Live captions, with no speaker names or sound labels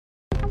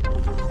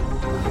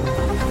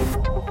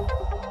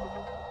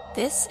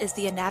This is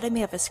the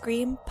Anatomy of a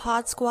Scream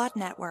Pod Squad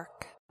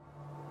Network.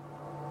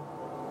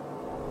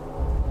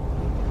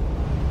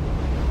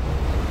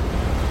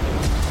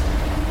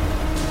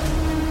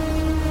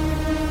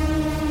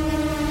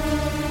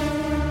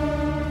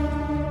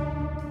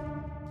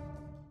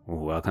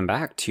 Welcome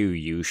back to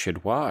You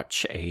Should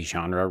Watch, a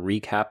genre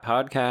recap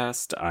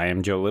podcast. I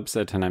am Joe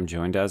Lipset, and I'm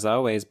joined as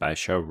always by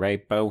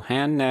Sheree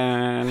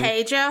Bohannon.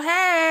 Hey, Joe,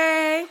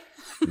 hey!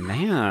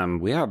 Ma'am,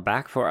 we are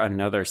back for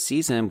another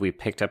season. We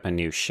picked up a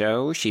new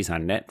show. She's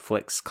on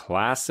Netflix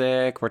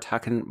Classic. We're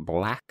talking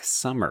Black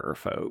Summer,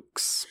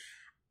 folks.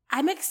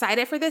 I'm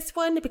excited for this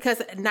one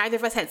because neither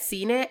of us had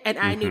seen it, and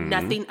I knew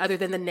nothing other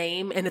than the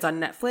name, and it's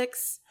on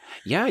Netflix.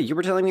 Yeah, you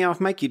were telling me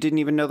off mic you didn't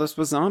even know this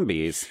was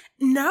zombies.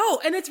 No,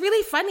 and it's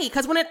really funny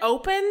because when it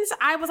opens,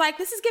 I was like,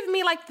 this is giving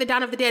me like the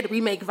Dawn of the Dead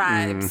remake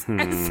vibes.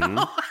 And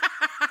so...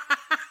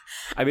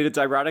 I mean, it's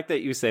ironic that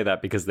you say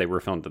that because they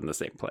were filmed in the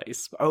same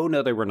place. Oh,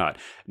 no, they were not.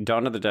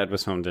 Dawn of the Dead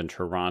was filmed in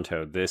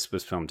Toronto. This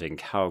was filmed in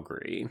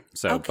Calgary.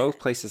 So both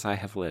places I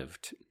have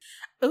lived.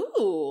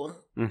 Ooh.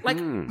 Like,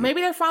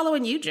 maybe they're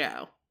following you,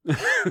 Joe.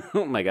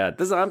 Oh my God,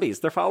 the zombies,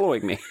 they're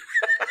following me.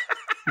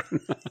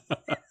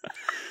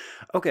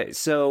 Okay,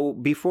 so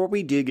before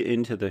we dig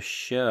into the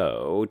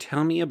show,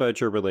 tell me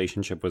about your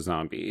relationship with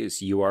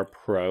zombies. You are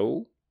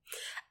pro?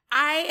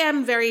 I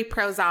am very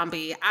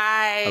pro-zombie.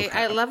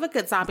 I love a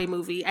good zombie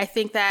movie. I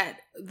think that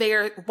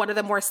they're one of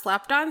the more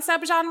slept-on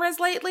subgenres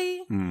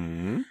lately.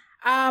 And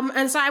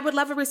so I would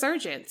love a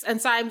resurgence. And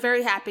so I'm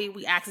very happy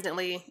we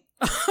accidentally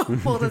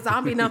pulled a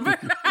zombie number.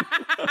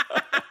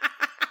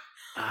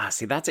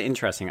 See, that's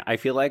interesting. I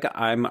feel like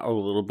I'm a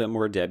little bit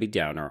more Debbie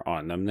Downer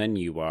on them than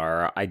you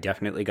are. I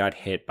definitely got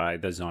hit by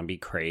the zombie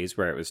craze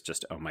where it was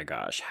just, oh my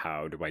gosh,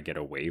 how do I get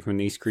away from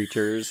these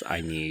creatures?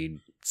 I need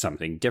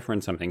something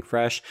different, something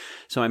fresh.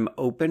 So I'm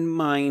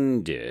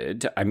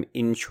open-minded. I'm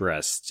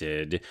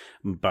interested,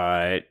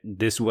 but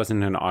this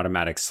wasn't an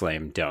automatic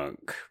slam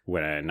dunk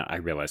when I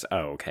realized,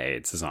 oh, okay,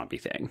 it's a zombie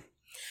thing.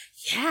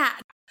 Yeah.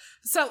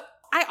 So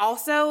I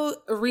also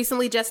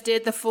recently just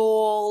did the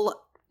full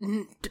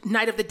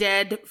Night of the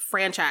Dead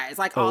franchise.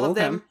 Like all of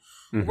them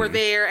were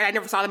there, and I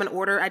never saw them in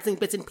order. I'd seen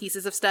bits and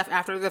pieces of stuff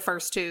after the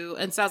first two,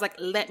 and so I was like,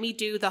 let me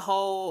do the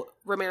whole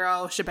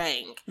Romero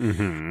shebang.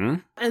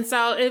 And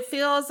so it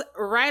feels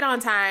right on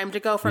time to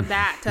go from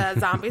that to a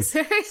zombie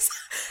series.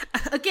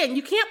 Again,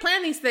 you can't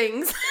plan these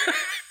things.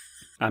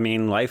 I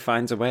mean, life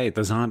finds a way.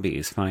 The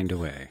zombies find a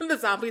way. The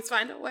zombies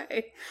find a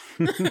way.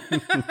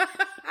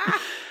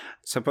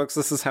 So, folks,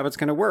 this is how it's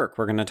going to work.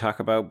 We're going to talk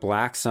about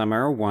Black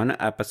Summer one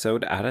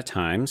episode at a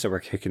time. So we're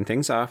kicking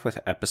things off with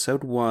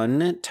episode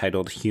 1,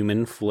 titled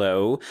Human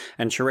Flow.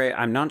 And Sheree,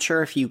 I'm not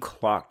sure if you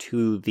clocked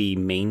who the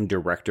main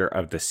director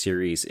of the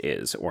series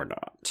is or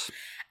not.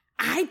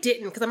 I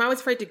didn't, because I'm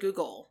always afraid to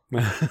Google.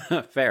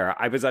 Fair.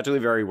 I was actually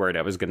very worried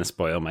I was going to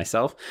spoil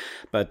myself.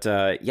 But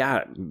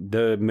yeah,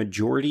 the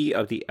majority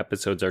of the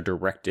episodes are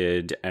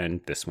directed, and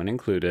this one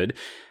included,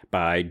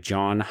 by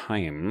John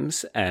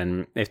Hyams.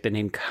 And if the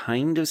name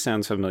kind of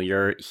sounds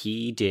familiar,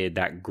 he did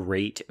that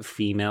great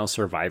female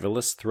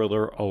survivalist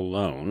thriller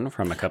Alone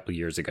from a couple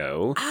years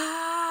ago.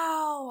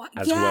 Oh,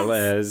 as well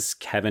as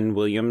Kevin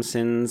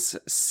Williamson's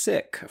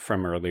Sick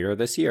from earlier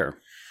this year.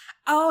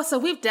 Oh, so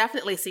we've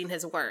definitely seen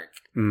his work.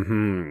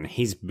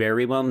 He's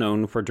very well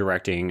known for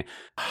directing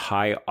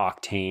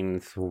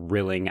high-octane,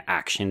 thrilling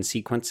action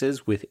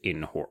sequences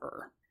within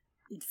horror.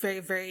 Very,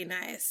 very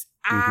nice.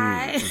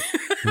 I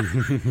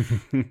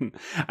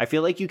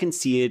feel like you can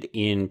see it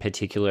in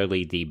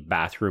particularly the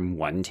bathroom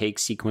one-take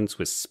sequence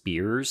with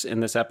Spears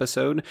in this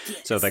episode.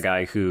 Yes. So the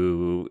guy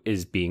who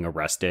is being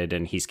arrested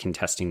and he's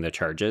contesting the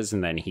charges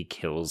and then he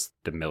kills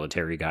the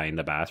military guy in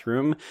the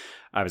bathroom.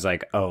 I was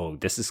like, oh,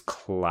 this is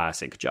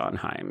classic John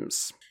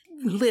Hyams.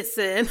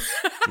 Listen.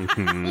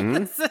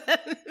 Listen.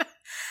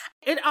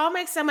 It all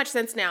makes so much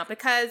sense now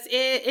because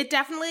it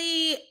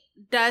definitely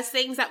does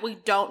things that we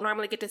don't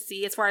normally get to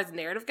see as far as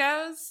narrative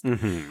goes.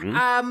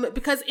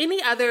 Because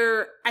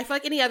I feel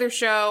like any other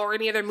show or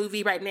any other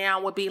movie right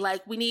now would be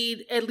like, we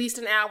need at least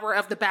an hour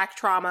of the back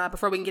trauma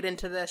before we can get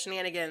into the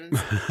shenanigans.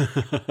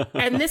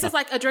 And this is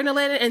like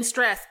adrenaline and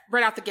stress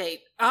right out the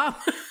gate.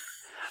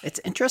 It's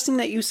interesting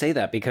that you say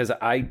that because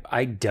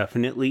I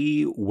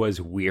definitely was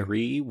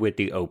weary with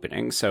the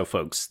opening. So,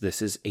 folks,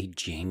 this is a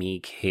Jamie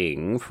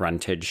King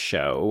fronted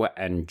show,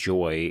 and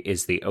Joy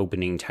is the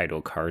opening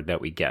title card that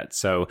we get.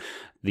 So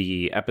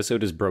the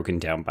episode is broken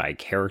down by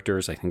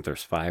characters. I think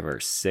there's 5 or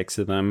 6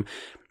 of them.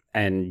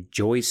 And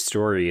Joy's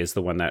story is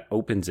the one that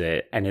opens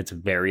it, and it's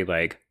very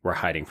like, we're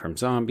hiding from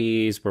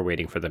zombies, we're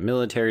waiting for the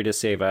military to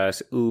save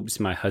us, oops,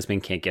 my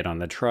husband can't get on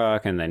the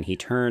truck, and then he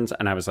turns,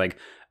 and I was like,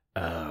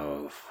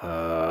 oh,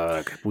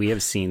 fuck. We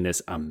have seen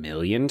this a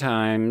million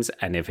times,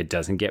 and if it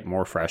doesn't get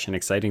more fresh and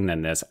exciting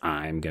than this,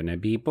 I'm gonna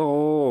be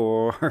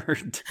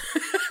bored.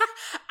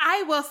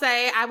 I will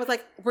say, I was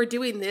like, we're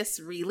doing this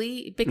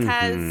really?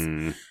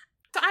 Because...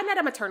 So I'm not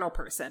a maternal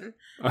person.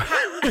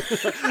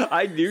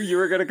 I knew you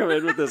were going to come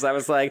in with this. I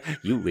was like,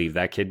 you leave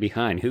that kid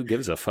behind. Who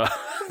gives a fuck?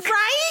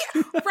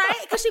 Right? Right?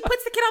 Because she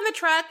puts the kid on the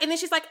truck and then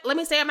she's like, let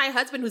me stay at my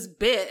husband who's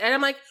bit. And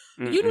I'm like,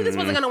 you knew this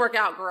wasn't going to work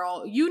out,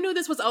 girl. You knew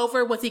this was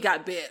over once he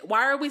got bit.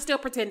 Why are we still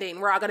pretending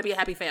we're all going to be a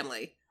happy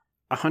family?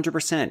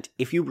 100%.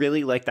 If you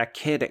really like that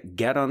kid,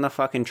 get on the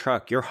fucking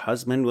truck. Your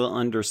husband will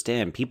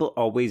understand. People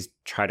always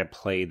try to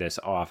play this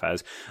off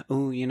as,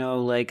 oh, you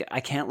know, like, I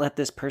can't let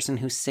this person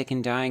who's sick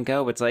and dying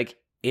go. It's like,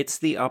 it's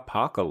the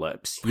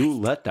apocalypse. You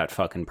let that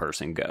fucking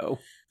person go.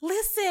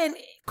 Listen,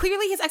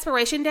 clearly his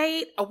expiration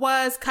date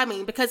was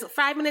coming because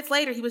 5 minutes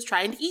later he was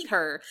trying to eat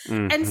her.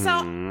 And so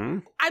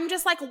I'm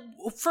just like,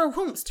 for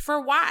whomst?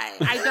 For why?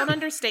 I don't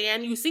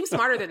understand. You seem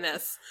smarter than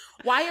this.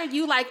 Why are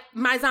you like,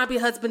 my zombie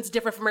husband's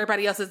different from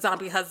everybody else's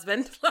zombie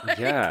husband?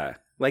 Yeah.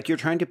 Like you're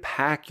trying to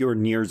pack your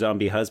near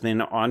zombie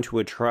husband onto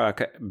a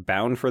truck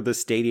bound for the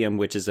stadium,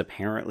 which is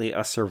apparently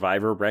a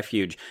survivor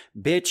refuge.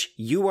 Bitch,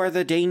 you are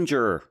the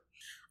danger.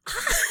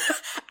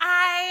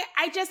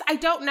 I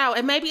don't know.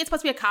 And maybe it's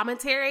supposed to be a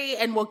commentary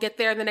and we'll get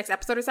there in the next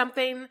episode or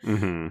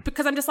something.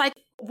 Because I'm just like,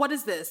 what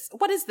is this?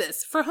 What is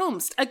this? For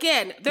whomst?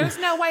 Again, there's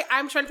no way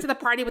I'm showing up to the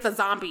party with a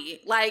zombie.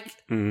 Like,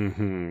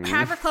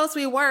 however close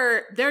we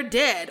were, they're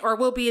dead or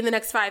will be in the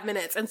next 5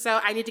 minutes. And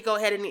so I need to go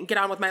ahead and get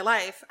on with my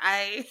life.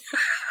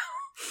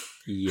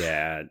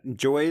 Yeah,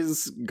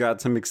 Joy's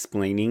got some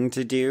explaining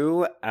to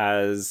do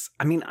as,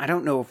 I mean, I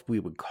don't know if we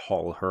would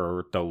call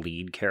her the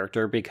lead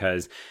character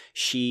because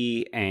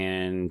she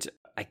and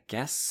I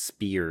guess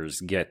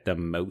Spears get the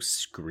most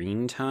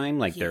screen time,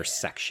 like their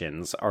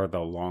sections are the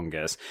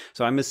longest.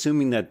 So I'm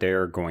assuming that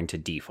they're going to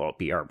default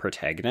be our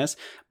protagonist,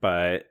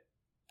 but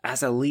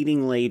as a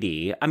leading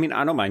lady, I mean,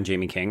 I don't mind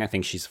Jamie King. I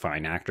think she's a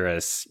fine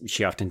actress.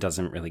 She often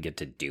doesn't really get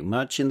to do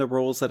much in the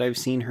roles that I've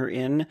seen her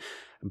in,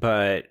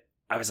 but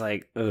I was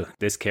like, ugh,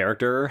 this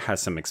character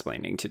has some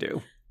explaining to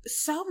do.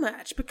 So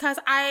much, because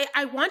I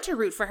want to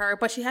root for her,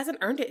 but she hasn't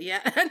earned it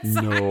yet.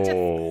 So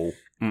No.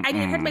 I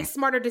need her to make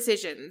smarter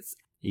decisions.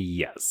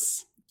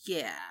 Yes.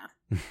 Yeah.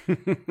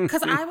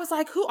 Because I was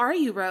like, who are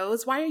you,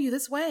 Rose? Why are you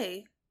this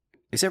way?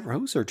 Is it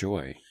Rose or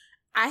Joy?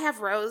 I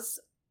have Rose.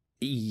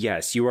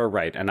 Yes, you are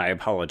right, and I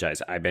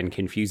apologize. I've been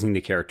confusing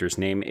the character's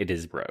name. It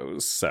is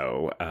Rose.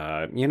 So,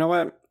 you know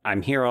what?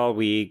 I'm here all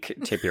week.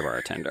 Tip your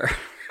bartender.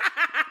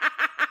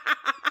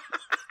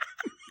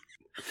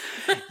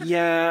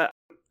 Yeah.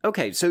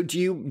 Okay, so do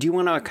you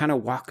want to kind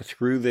of walk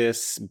through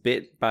this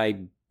bit by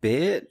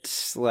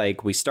bit?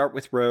 Like, we start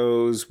with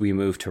Rose, we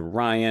move to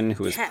Ryan,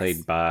 who is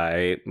played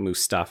by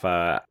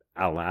Mustafa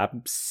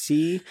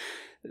Alabsi.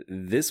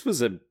 This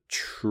was a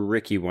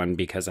tricky one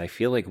because I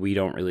feel like we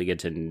don't really get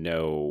to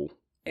know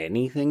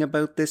anything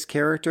about this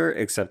character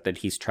except that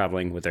he's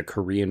traveling with a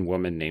Korean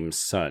woman named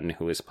Sun,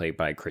 who is played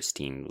by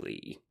Christine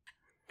Lee.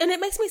 And it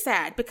makes me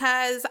sad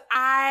because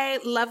I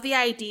love the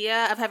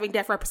idea of having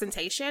deaf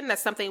representation.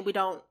 That's something we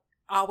don't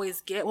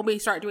always get when we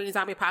start doing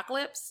zombie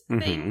apocalypse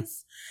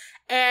things.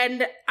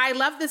 And I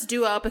love this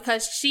duo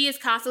because she is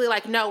constantly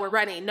like, no, we're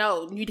running.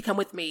 No, you need to come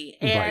with me.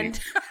 And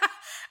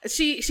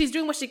she's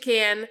doing what she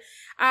can.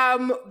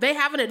 They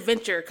have an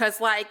adventure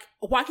because like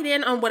walking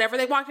in on whatever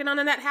they walked in on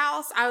in that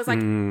house, I was like,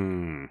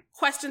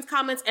 questions,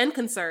 comments, and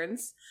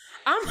concerns.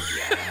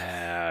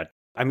 Yeah.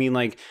 I mean,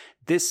 like,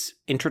 this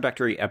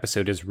introductory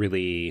episode is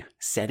really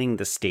setting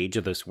the stage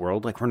of this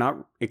world. Like, we're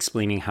not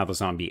explaining how the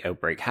zombie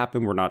outbreak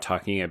happened. We're not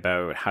talking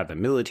about how the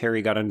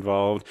military got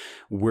involved.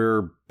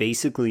 We're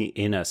basically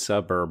in a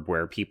suburb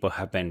where people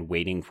have been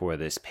waiting for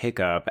this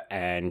pickup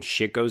and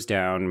shit goes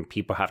down.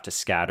 People have to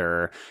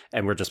scatter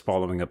and we're just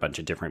following a bunch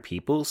of different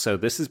people. So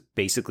this is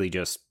basically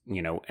just,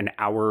 you know, an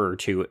hour or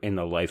two in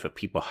the life of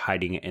people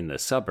hiding in the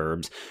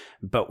suburbs.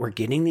 But we're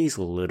getting these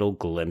little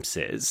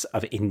glimpses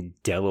of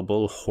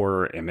indelible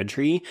horror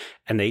imagery.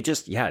 And they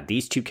just,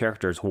 these two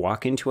characters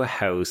walk into a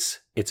house.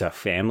 It's a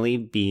family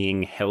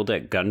being held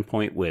at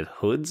gunpoint with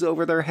hoods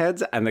over their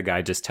heads. And the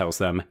guy just tells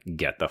them,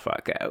 get the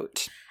fuck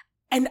out.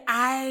 And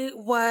I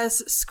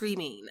was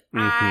screaming.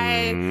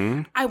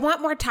 I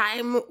want more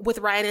time with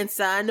Ryan and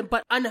Sun,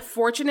 but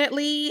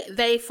unfortunately,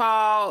 they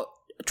fall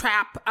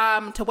trap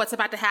to what's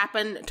about to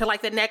happen to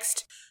like the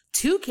next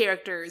two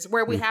characters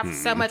where we have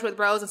so much with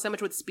Rose and so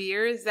much with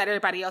Spears that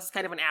everybody else is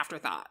kind of an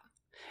afterthought.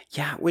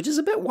 Yeah, which is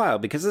a bit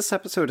wild because this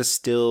episode is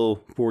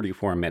still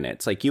 44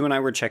 minutes. Like, you and I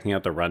were checking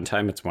out the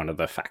runtime. It's one of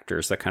the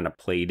factors that kind of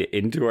played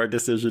into our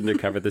decision to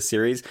cover the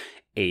series.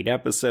 8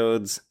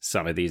 episodes.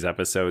 Some of these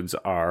episodes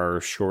are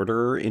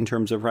shorter in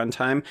terms of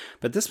runtime,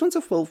 but this one's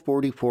a full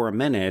 44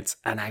 minutes,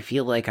 and I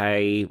feel like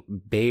I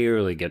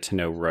barely get to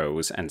know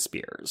Rose and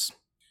Spears.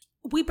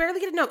 We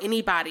barely get to know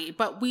anybody,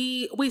 but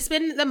we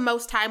spend the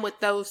most time with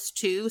those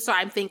two, so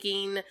I'm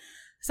thinking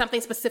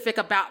something specific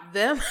about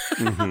them.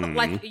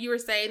 Like you were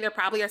saying, they're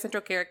probably our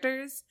central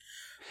characters.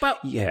 But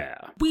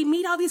we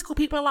meet all these cool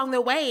people along the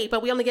way,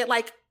 but we only get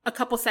like a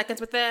couple seconds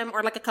with them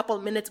or like a couple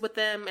minutes with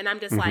them. And I'm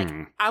just like,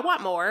 I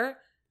want more.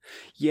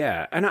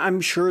 Yeah. And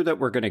I'm sure that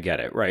we're going to get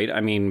it, right?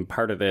 I mean,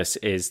 part of this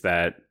is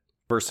that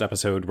First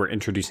episode, we're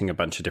introducing a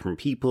bunch of different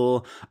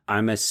people.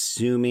 I'm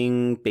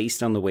assuming,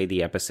 based on the way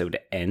the episode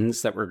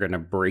ends, that we're going to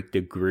break the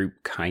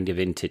group kind of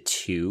into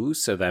two.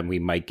 So then we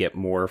might get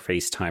more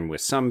FaceTime with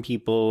some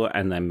people.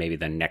 And then maybe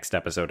the next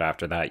episode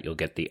after that, you'll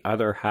get the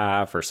other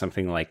half or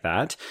something like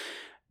that.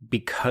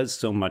 Because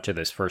so much of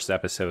this first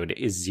episode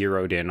is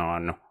zeroed in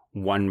on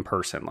one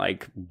person,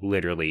 like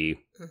literally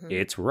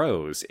it's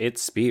Rose,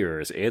 it's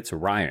Spears, it's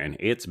Ryan,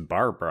 it's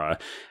Barbara.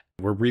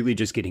 We're really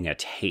just getting a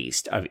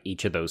taste of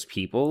each of those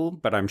people,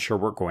 but I'm sure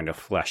we're going to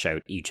flesh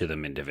out each of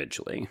them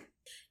individually.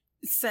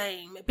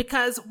 Same,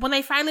 because when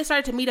they finally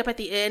started to meet up at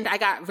the end, I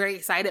got very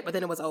excited, but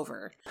then it was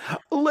over.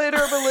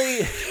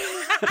 Literally.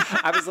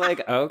 I was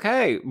like,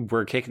 okay,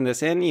 we're kicking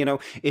this in. You know,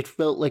 it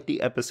felt like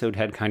the episode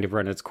had kind of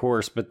run its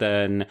course, but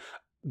then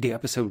the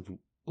episode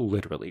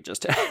literally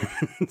just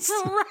ends.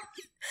 Right.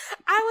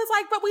 I was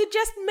like, but we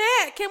just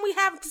met. Can we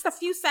have just a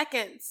few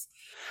seconds?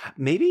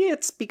 Maybe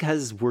it's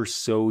because we're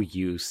so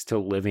used to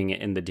living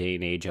in the day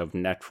and age of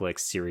Netflix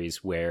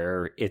series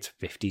where it's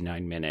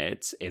 59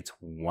 minutes, it's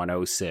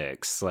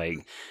 106.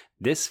 Like,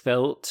 this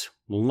felt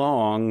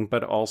long,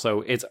 but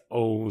also it's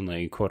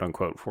only quote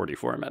unquote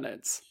 44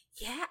 minutes.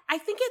 Yeah, I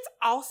think it's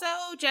also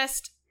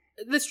just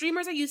the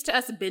streamers are used to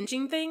us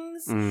binging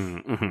things,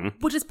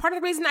 which is part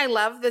of the reason I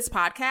love this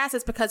podcast,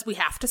 is because we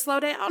have to slow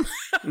down.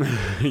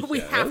 We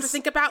have to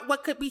think about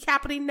what could be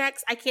happening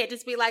next. I can't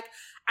just be like,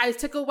 I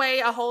took away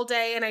a whole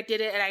day and I did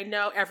it and I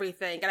know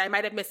everything and I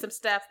might have missed some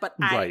stuff, but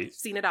I've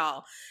seen it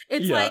all.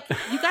 It's like,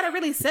 you got to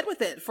really sit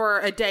with it for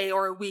a day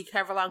or a week,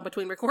 however long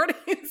between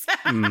recordings.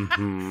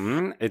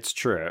 It's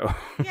true.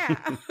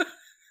 Yeah.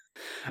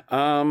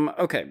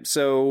 Okay,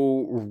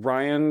 so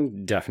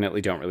Ryan,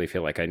 definitely don't really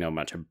feel like I know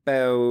much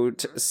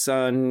about.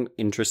 Sun,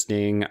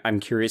 interesting.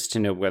 I'm curious to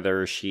know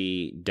whether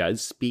she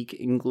does speak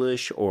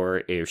English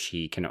or if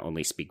she can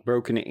only speak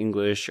broken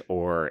English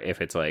or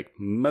if it's like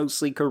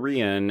mostly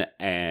Korean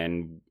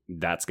and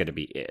that's going to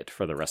be it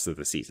for the rest of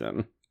the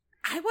season.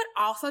 I would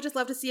also just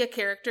love to see a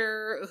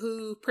character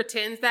who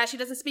pretends that she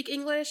doesn't speak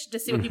English to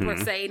see what people are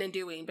saying and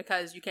doing,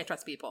 because you can't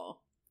trust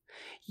people.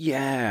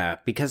 Yeah,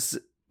 because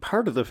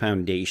part of the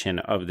foundation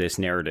of this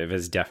narrative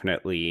is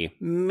definitely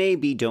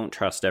maybe don't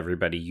trust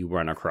everybody you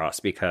run across,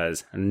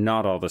 because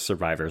not all the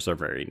survivors are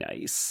very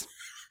nice.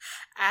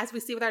 As we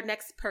see with our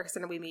next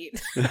person we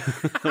meet.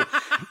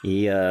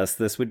 Yes,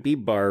 this would be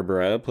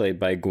Barbara,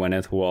 played by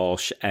Gwyneth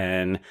Walsh,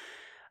 and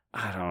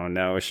I don't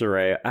know,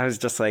 Sheree. I was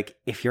just like,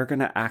 if you're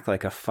gonna act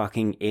like a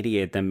fucking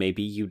idiot, then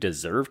maybe you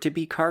deserve to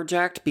be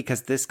carjacked,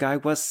 because this guy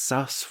was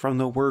sus from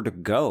the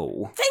word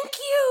go. Thank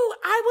you!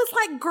 I was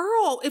like,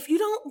 girl, if you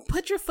don't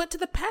put your foot to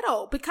the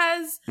pedal,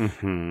 because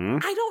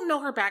I don't know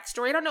her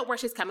backstory. I don't know where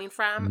she's coming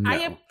from.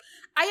 No.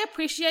 I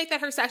appreciate that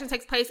her section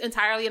takes place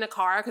entirely in a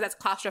car, because that's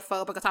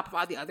claustrophobic on top of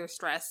all the other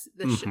stress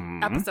this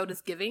episode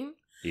is giving.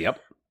 Yep.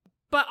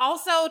 But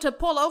also to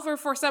pull over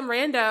for some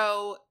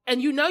rando,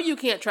 and you know you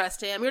can't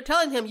trust him. You're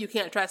telling him you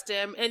can't trust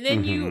him, and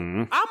then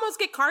you almost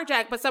get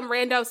carjacked, but some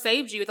rando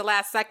saved you at the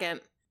last second.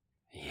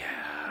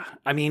 Yeah.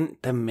 I mean,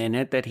 the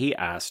minute that he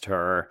asked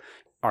her,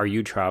 are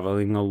you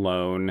traveling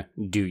alone?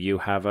 Do you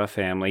have a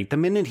family? The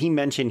minute he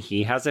mentioned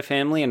he has a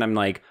family, and I'm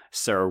like,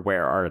 sir,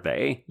 where are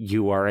they?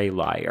 You are a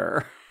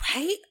liar.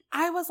 Right?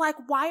 I was like,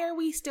 why are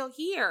we still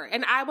here?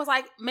 And I was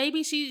like,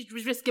 maybe she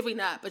was just giving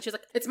up. And she's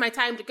like, it's my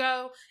time to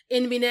go.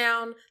 End me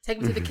down.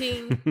 Take me to the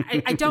king.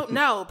 I don't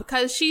know,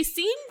 because she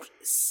seemed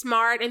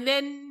smart, and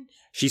then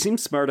she seemed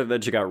smart, and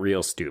then she got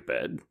real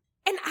stupid.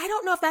 And I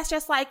don't know if that's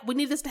just like, we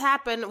need this to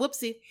happen.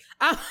 Whoopsie.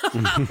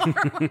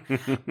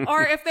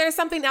 Or if there's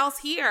something else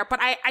here. But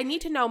I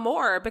need to know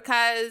more,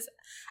 because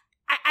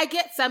I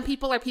get some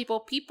people are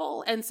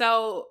people. And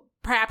so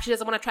perhaps she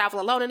doesn't want to travel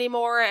alone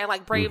anymore and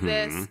like brave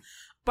this.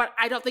 But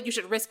I don't think you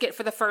should risk it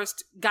for the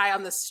first guy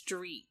on the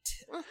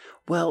street.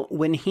 Well,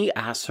 when he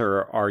asks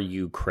her, are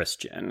you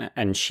Christian?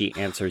 And she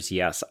answers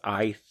yes,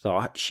 I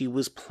thought she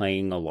was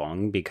playing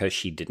along because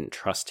she didn't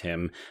trust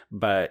him.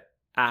 But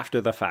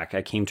after the fact,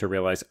 I came to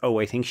realize,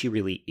 I think she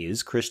really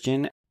is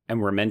Christian.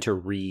 And we're meant to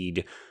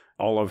read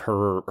all of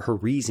her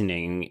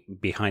reasoning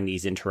behind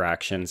these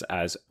interactions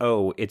as,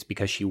 it's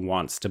because she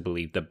wants to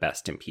believe the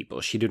best in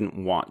people. She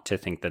didn't want to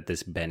think that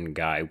this Ben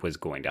guy was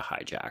going to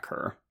hijack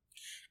her.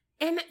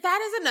 And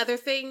that is another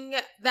thing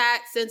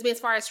that sends me as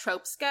far as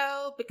tropes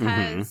go,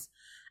 because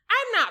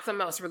I'm not the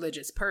most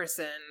religious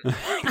person.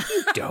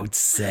 You don't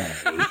say.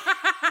 But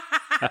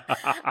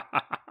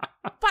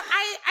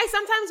I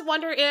sometimes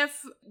wonder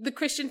if the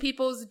Christian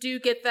peoples do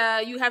get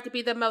the, you have to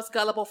be the most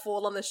gullible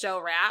fool on the show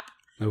rap.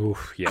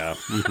 Oh, yeah.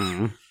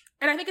 And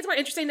I think it's more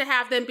interesting to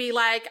have them be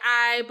like,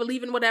 I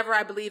believe in whatever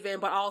I believe in,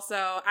 but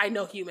also I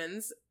know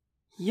humans.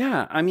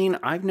 Yeah, I mean,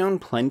 I've known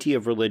plenty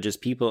of religious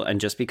people,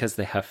 and just because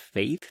they have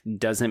faith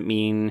doesn't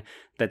mean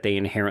that they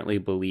inherently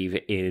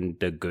believe in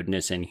the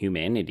goodness and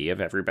humanity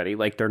of everybody.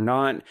 Like, they're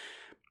not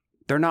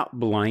they're not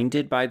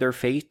blinded by their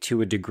faith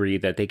to a degree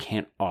that they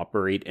can't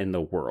operate in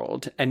the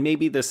world. And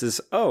maybe this is,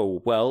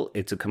 oh, well,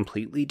 it's a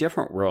completely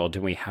different world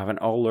and we haven't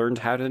all learned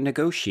how to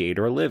negotiate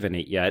or live in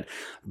it yet.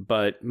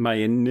 But my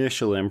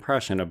initial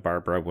impression of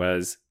Barbara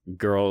was,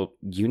 girl,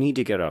 you need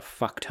to get a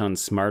fuck ton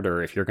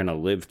smarter if you're going to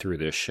live through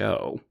this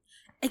show.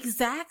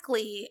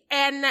 Exactly.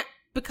 And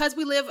because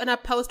we live in a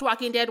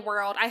post-Walking Dead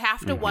world, I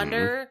have to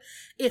wonder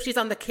if she's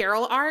on the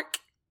Carol arc.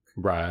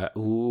 Right.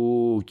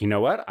 Ooh, you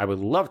know what? I would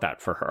love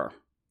that for her.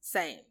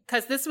 Same.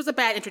 Because this was a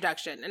bad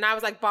introduction. And I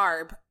was like,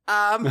 Barb,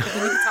 we need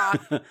to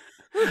talk.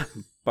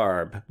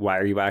 Barb, why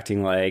are you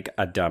acting like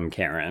a dumb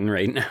Karen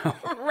right now?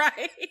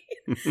 Right.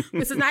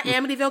 This is not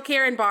Amityville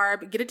Karen,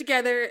 Barb. Get it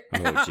together. Oh,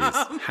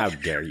 jeez. How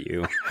dare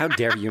you? How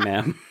dare you,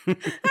 ma'am?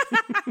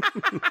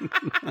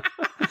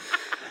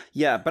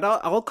 Yeah, but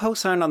I'll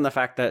co-sign on the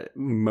fact that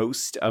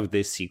most of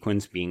this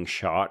sequence being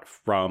shot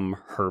from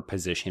her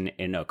position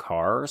in a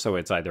car, so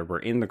it's either we're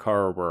in the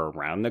car or we're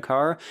around the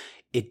car,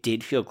 it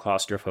did feel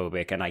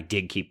claustrophobic, and I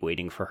did keep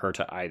waiting for her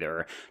to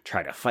either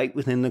try to fight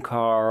within the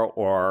car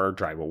or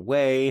drive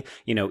away.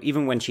 You know,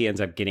 even when she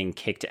ends up getting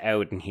kicked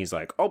out and he's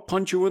like, I'll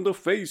punch you in the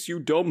face, you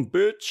dumb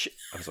bitch.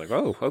 I was like,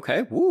 oh,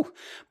 okay, woo.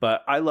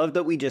 But I love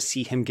that we just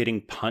see him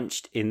getting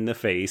punched in the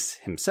face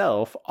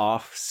himself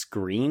off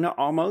screen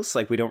almost.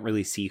 Like we don't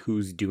really see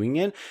who's doing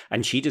it.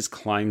 And she just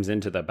climbs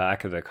into the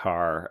back of the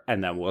car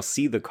and then we'll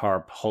see the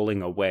car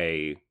pulling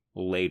away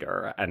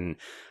later. And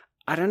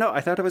I don't know,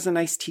 I thought it was a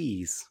nice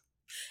tease.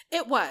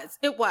 It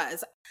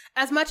was.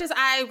 As much as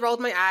I rolled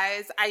my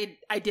eyes,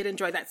 I did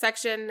enjoy that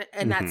section.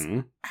 And that's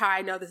how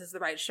I know this is the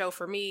right show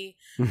for me.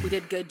 We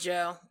did good,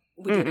 Joe.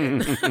 We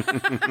did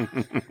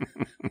it.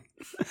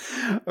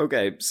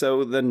 Okay,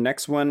 so the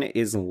next one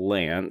is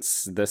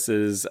Lance. This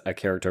is a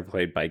character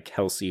played by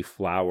Kelsey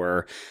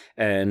Flower.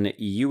 And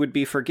you would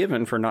be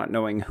forgiven for not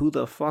knowing who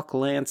the fuck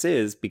Lance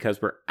is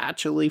because we're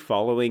actually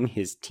following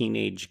his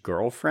teenage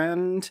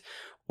girlfriend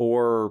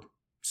or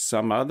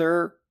some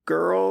other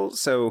girl.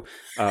 So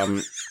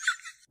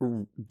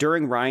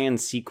during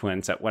Ryan's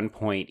sequence, at one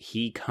point,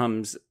 he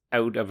comes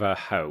out of a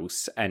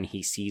house and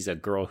he sees a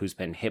girl who's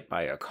been hit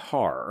by a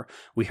car.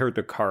 We heard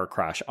the car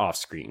crash off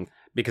screen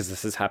because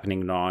this is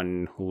happening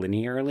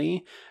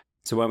non-linearly.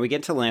 So when we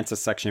get to Lance's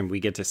section,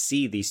 we get to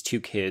see these two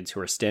kids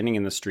who are standing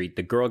in the street.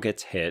 The girl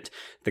gets hit.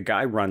 The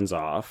guy runs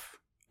off.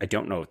 I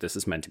don't know if this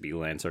is meant to be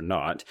Lance or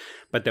not,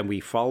 but then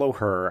we follow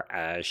her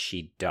as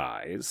she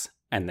dies.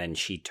 And then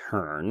she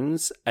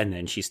turns, and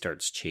then she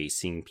starts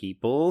chasing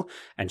people,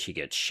 and she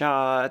gets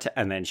shot,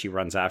 and then she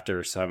runs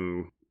after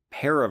some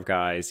pair of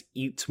guys,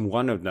 eats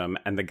one of them,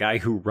 and the guy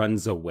who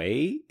runs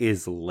away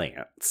is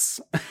Lance.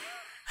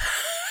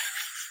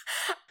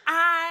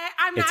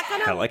 I'm not gonna...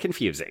 It's hella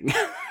confusing.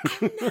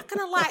 I'm not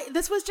gonna lie.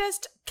 This was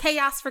just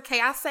chaos for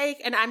chaos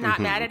sake, and I'm not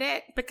mad at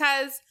it,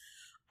 because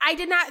I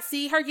did not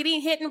see her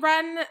getting hit and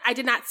run. I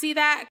did not see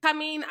that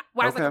coming.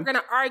 Well, I was like, we're going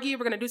to argue.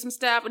 We're going to do some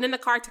stuff. And then the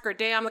car took her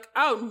down. I'm like,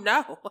 oh,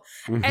 no.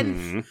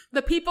 And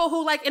the people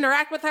who, like,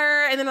 interact with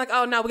her, and then like,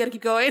 oh, no, we got to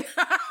keep going.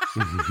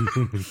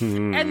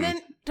 And then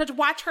to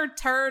watch her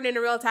turn in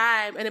real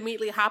time and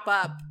immediately hop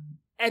up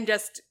and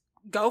just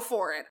go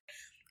for it.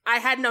 I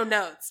had no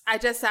notes. I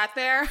just sat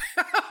there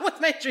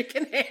with my drink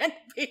in hand,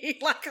 being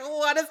like,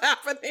 what is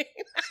happening?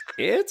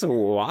 It's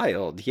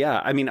wild. Yeah.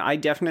 I mean, I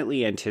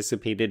definitely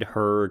anticipated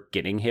her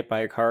getting hit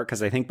by a car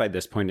because I think by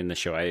this point in the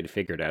show, I had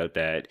figured out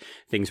that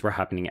things were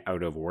happening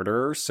out of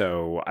order.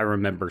 So I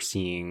remember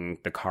seeing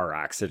the car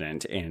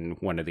accident in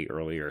one of the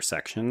earlier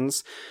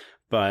sections.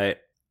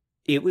 But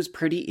it was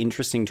pretty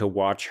interesting to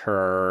watch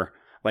her,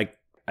 like,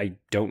 I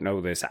don't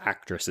know this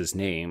actress's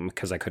name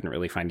because I couldn't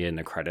really find it in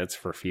the credits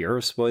for fear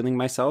of spoiling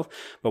myself,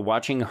 but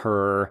watching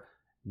her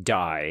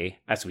die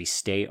as we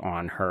stay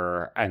on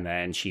her and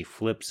then she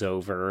flips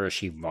over,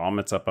 she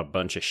vomits up a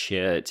bunch of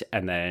shit,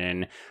 and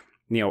then,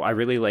 you know, I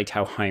really liked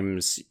how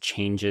Himes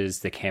changes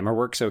the camera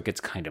work so it gets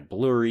kind of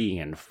blurry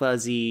and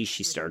fuzzy.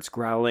 She starts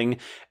growling,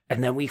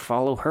 and then we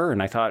follow her,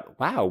 and I thought,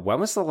 wow, when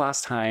was the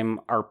last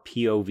time our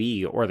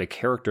POV or the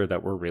character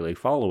that we're really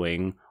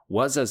following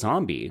was a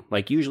zombie?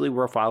 Like, usually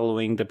we're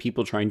following the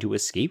people trying to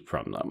escape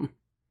from them.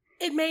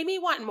 It made me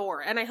want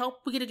more, and I hope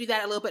we get to do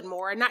that a little bit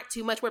more, and not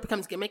too much where it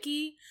becomes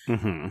gimmicky,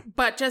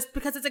 but just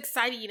because it's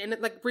exciting, and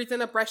it like breathes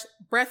in a breath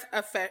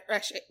of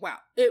fresh. Wow,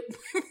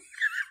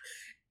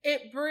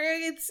 it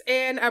breathes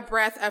in a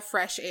breath of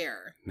fresh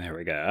air. There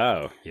we go.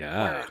 Oh,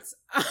 yeah.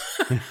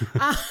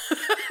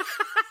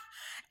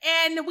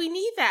 And we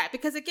need that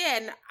because,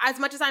 again, as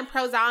much as I'm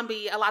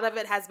pro-zombie, a lot of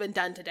it has been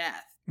done to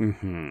death.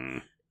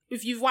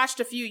 If you've watched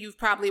a few, you've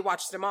probably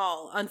watched them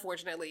all,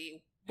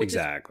 unfortunately.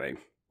 Exactly.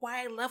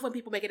 Why I love when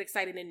people make it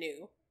exciting and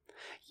new.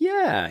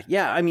 Yeah.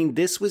 I mean,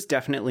 this was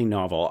definitely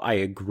novel. I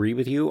agree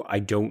with you. I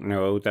don't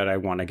know that I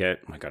want to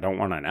get, like, I don't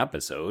want an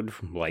episode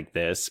like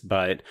this,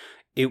 but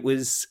it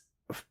was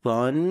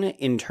fun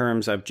in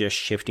terms of just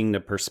shifting the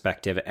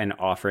perspective and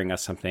offering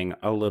us something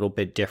a little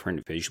bit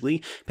different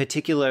visually,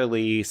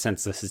 particularly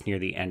since this is near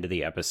the end of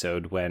the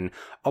episode when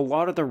a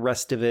lot of the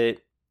rest of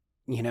it,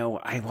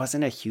 I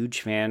wasn't a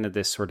huge fan of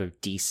this sort of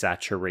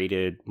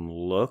desaturated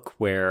look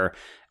where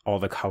all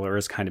the color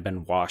has kind of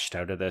been washed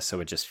out of this, so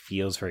it just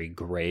feels very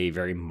gray,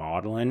 very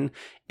maudlin.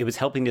 It was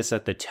helping to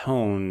set the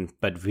tone,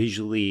 but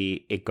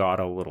visually it got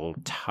a little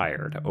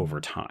tired over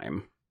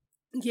time.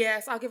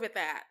 Yes, I'll give it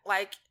that.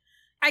 Like,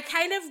 I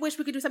kind of wish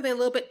we could do something a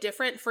little bit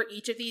different for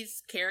each of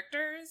these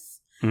characters.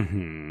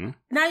 Mm-hmm.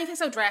 Not anything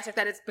so drastic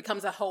that it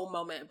becomes a whole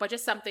moment, but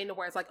just something to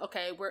where it's like,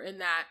 okay, we're in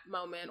that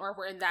moment, or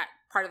we're in that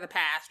part of the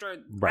past, or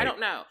right. I don't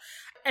know.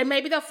 And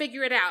maybe they'll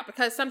figure it out,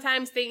 because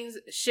sometimes things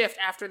shift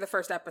after the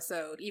first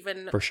episode,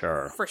 even for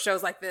sure, for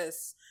shows like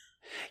this.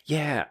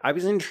 Yeah, I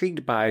was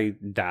intrigued by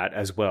that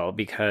as well,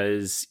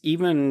 because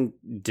even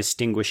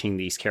distinguishing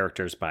these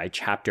characters by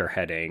chapter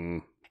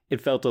heading,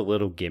 it felt a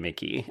little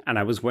gimmicky. And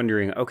I was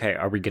wondering, okay,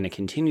 are we going to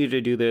continue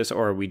to do this,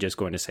 or are we just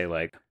going to say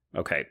like,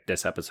 okay,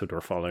 this episode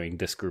we're following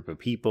this group of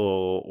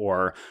people,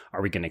 or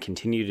are we going to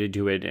continue to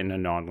do it in a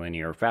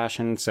nonlinear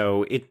fashion?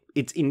 So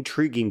it's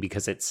intriguing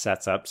because it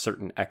sets up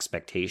certain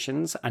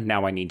expectations, and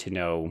now I need to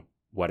know,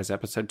 what does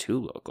episode 2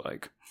 look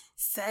like?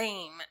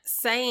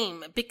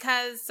 Same,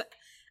 because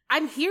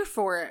I'm here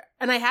for it,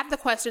 and I have the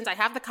questions, I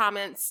have the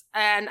comments,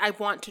 and I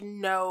want to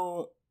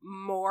know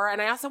more,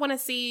 and I also want to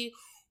see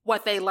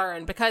what they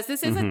learn, because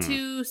this is a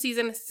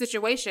 2-season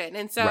situation,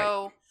 and so...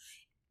 Right.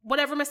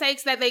 Whatever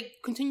mistakes that they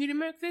continue to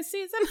make this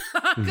season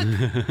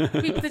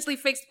could be potentially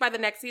fixed by the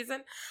next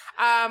season.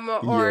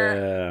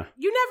 Or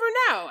you never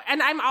know.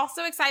 And I'm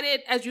also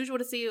excited, as usual,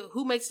 to see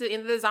who makes it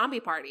into the zombie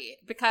party,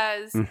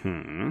 because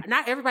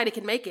not everybody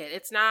can make it.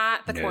 It's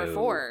not the core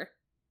 4.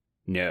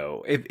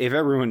 No. If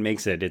everyone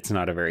makes it, it's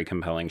not a very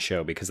compelling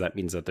show, because that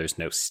means that there's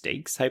no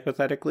stakes,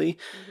 hypothetically.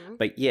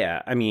 But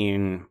yeah, I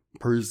mean,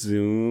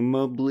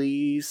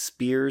 presumably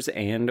Spears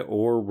and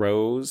or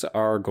Rose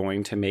are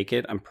going to make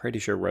it. I'm pretty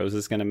sure Rose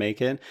is going to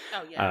make it.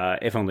 Oh, yeah.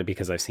 If only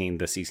because I've seen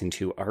the season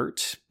 2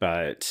 art.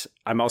 But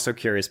I'm also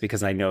curious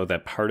because I know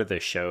that part of the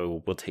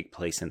show will take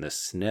place in the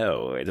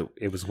snow.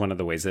 It was one of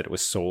the ways that it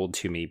was sold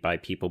to me by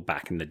people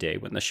back in the day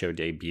when the show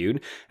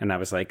debuted. And I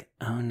was like,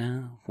 oh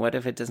no, what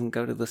if it doesn't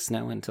go to the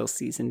snow until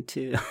season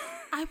 2?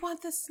 I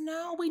want the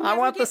snow. I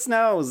want the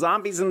snow.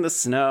 Zombies in the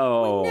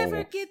snow. We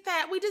never get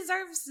that. We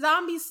deserve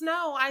zombie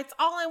snow. It's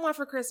all I want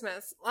for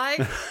Christmas.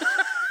 Like,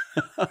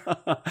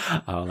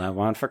 all I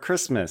want for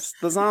Christmas,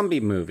 the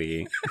zombie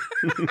movie.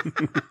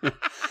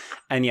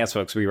 And yes,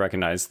 folks, we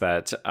recognize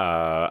that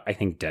I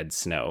think Dead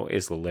Snow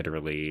is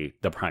literally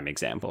the prime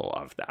example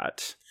of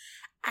that.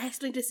 I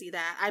still need to see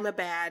that. I'm a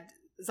bad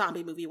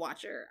zombie movie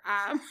watcher.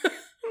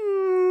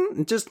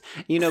 Just,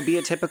 be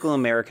a typical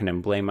American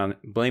and blame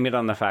it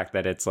on the fact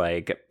that it's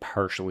like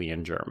partially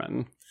in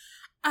German.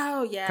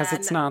 Oh, yeah. Because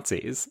it's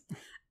Nazis.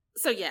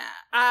 So, yeah.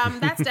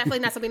 That's definitely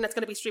not something that's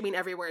going to be streaming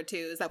everywhere,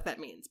 too. Is that what that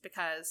means?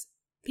 Because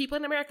people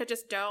in America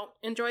just don't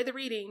enjoy the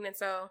reading, and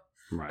so...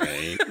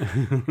 Right.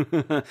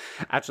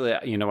 Actually,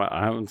 you know what?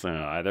 I don't say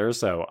either.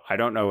 So I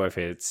don't know if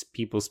it's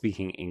people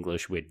speaking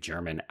English with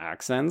German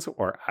accents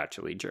or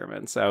actually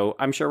German. So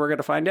I'm sure we're going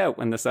to find out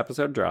when this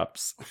episode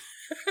drops.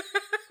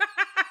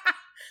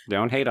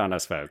 Don't hate on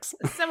us, folks.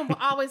 Someone will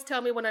always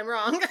tell me when I'm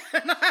wrong.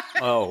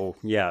 Oh,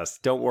 yes.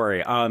 Don't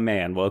worry. A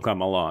man will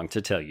come along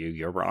to tell you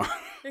you're wrong.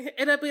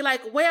 It'll be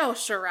like, well,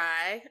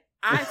 Shirai,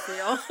 I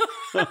feel.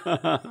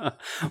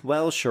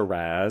 Well,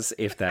 Shiraz,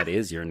 if that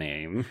is your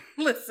name.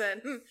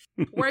 Listen,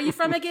 where are you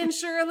from again,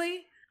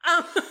 Shirley?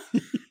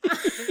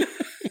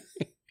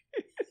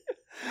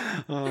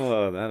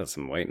 Oh, that is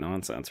some white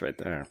nonsense right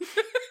there.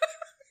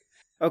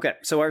 Okay,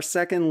 so our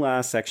second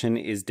last section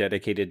is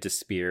dedicated to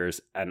Spears,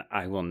 and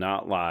I will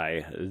not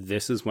lie,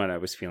 this is when I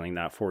was feeling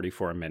that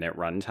 44-minute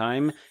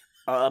runtime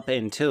up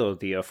until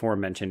the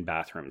aforementioned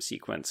bathroom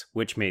sequence,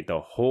 which made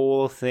the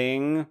whole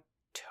thing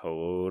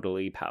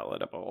totally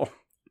palatable.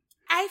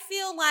 I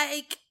feel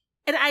like,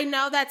 and I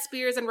know that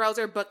Spears and Rose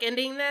are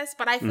bookending this,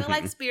 but I feel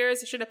like Spears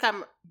should have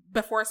come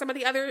before some of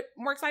the other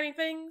more exciting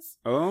things.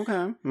 Oh,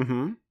 okay.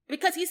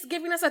 Because he's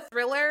giving us a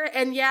thriller,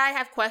 and yeah, I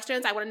have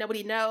questions. I want to know what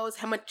he knows,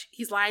 how much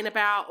he's lying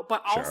about,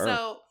 but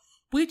also,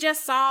 we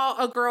just saw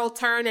a girl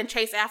turn and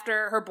chase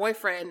after her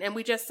boyfriend, and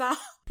we just saw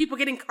people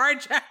getting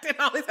carjacked and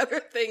all these other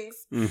things.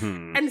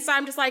 And so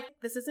I'm just like,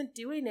 this isn't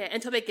doing it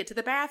until they get to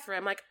the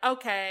bathroom. Like,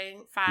 okay,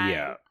 fine.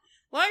 Yeah.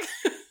 Like...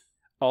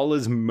 All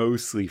is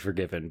mostly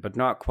forgiven, but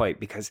not quite,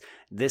 because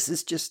this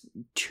is just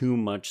too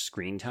much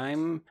screen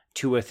time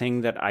to a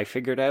thing that I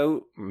figured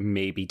out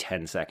maybe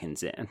 10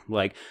 seconds in.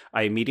 Like,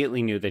 I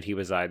immediately knew that he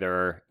was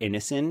either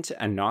innocent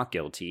and not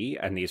guilty,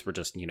 and these were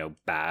just,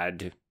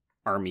 bad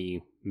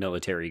army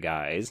military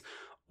guys,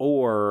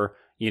 or,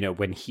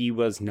 when he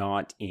was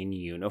not in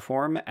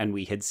uniform and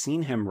we had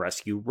seen him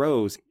rescue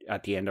Rose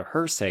at the end of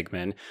her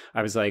segment,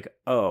 I was like,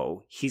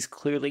 oh, he's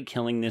clearly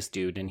killing this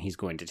dude and he's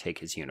going to take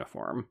his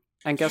uniform.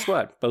 And guess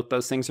what? Both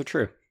those things are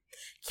true.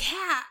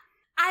 Yeah.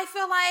 I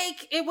feel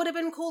like it would have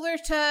been cooler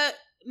to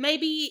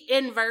maybe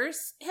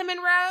inverse him and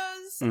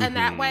Rose. And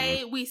that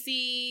way we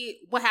see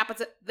what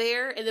happens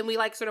there. And then we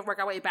sort of work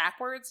our way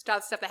backwards to all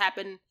the stuff that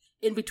happened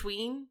in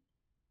between.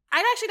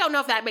 I actually don't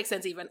know if that makes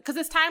sense even, because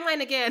it's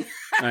timeline again.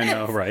 I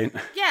know, right?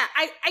 Yeah,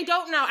 I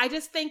don't know. I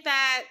just think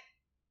that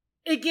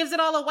it gives it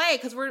all away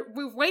because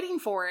we're waiting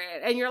for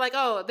it. And you're like,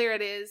 oh, there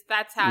it is.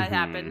 That's how it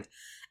happened.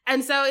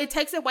 And so it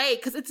takes away,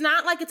 because it's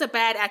not like it's a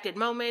bad acted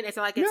moment. It's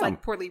not like it's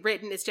like poorly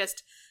written. It's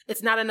just,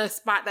 it's not in a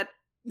spot that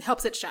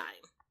helps it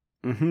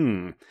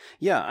shine.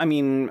 Yeah, I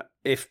mean,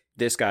 if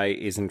this guy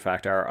is in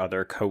fact our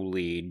other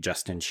co-lead,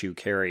 Justin Shoe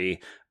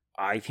Carey,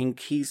 I think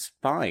he's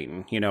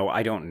fine. You know,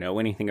 I don't know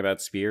anything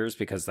about Spears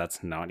because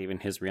that's not even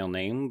his real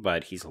name,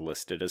 but he's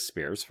listed as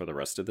Spears for the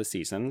rest of the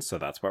season, so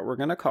that's what we're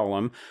going to call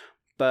him.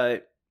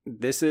 But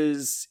this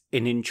is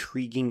an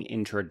intriguing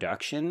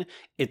introduction.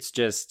 It's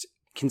just,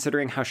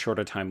 considering how short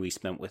a time we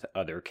spent with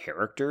other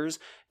characters,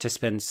 to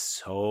spend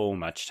so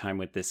much time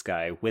with this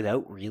guy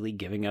without really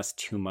giving us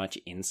too much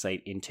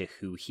insight into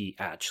who he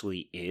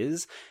actually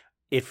is,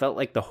 it felt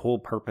like the whole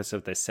purpose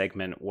of this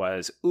segment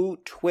was, ooh,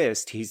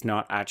 twist, he's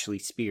not actually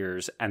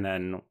Spears, and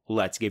then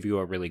let's give you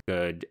a really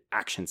good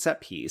action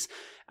set piece.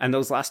 And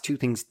those last two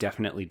things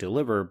definitely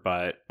deliver,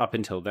 but up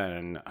until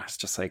then, I was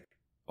just like,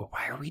 oh,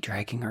 why are we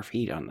dragging our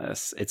feet on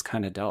this? It's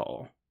kind of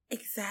dull.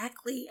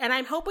 Exactly. And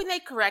I'm hoping they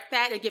correct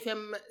that and give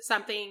him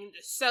something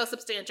so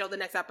substantial the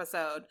next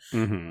episode.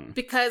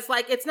 Because,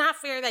 like, it's not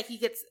fair that he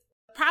gets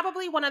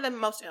probably one of the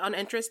most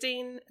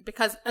uninteresting,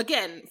 because,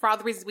 again, for all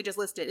the reasons we just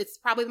listed, it's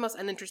probably the most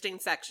uninteresting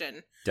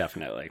section.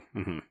 Definitely.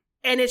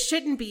 And it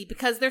shouldn't be,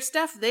 because there's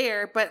stuff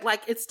there, but,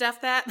 like, it's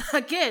stuff that,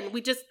 again,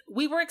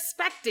 we were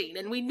expecting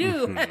and we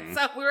knew. And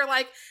so we were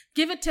like,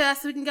 give it to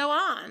us so we can go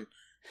on.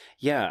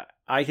 Yeah,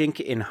 I think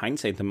in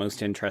hindsight, the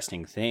most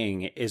interesting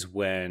thing is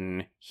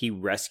when he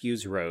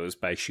rescues Rose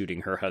by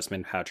shooting her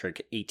husband,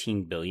 Patrick,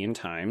 18 billion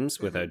times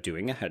without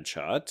doing a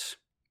headshot.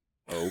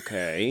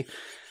 Okay.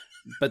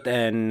 But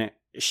then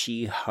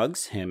she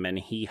hugs him and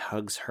he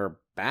hugs her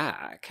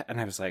back.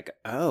 And I was like,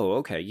 oh,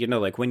 okay. You know,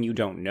 like when you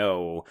don't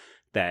know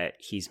that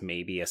he's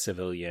maybe a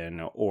civilian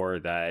or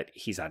that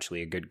he's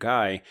actually a good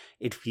guy,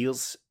 it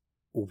feels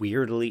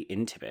weirdly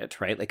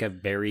intimate, right? Like a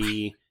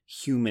very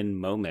human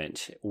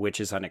moment,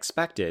 which is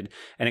unexpected.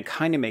 And it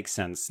kind of makes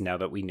sense now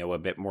that we know a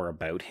bit more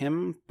about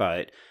him.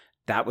 But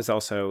that was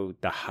also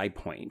the high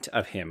point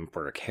of him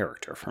for a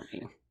character for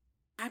me.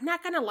 I'm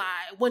not gonna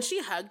lie. When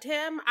she hugged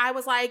him, I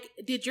was like,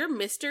 did your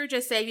mister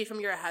just save you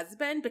from your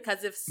husband?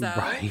 Because if so,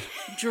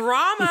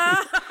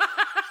 drama.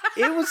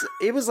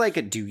 It was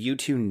like, do you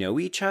two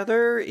know each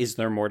other? Is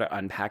there more to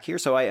unpack here?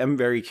 So I am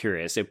very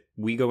curious. If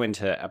we go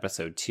into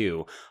episode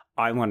 2,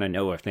 I want to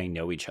know if they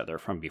know each other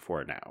from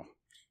before now.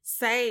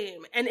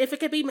 Same. And if it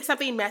could be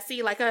something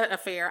messy like an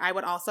affair, I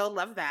would also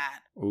love that.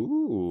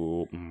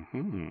 Ooh.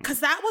 Because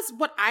that was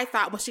what I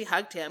thought when she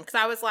hugged him. Because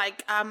I was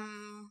like,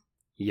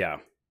 yeah.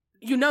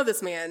 You know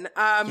this man,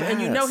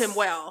 and you know him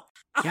well.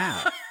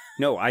 Yeah.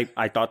 No,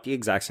 I thought the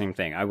exact same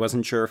thing. I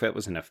wasn't sure if it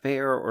was an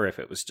affair or if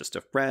it was just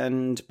a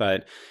friend.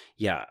 But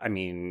yeah, I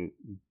mean,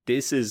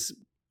 this is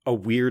a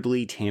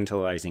weirdly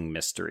tantalizing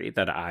mystery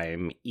that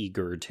I'm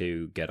eager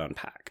to get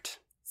unpacked.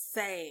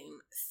 Same.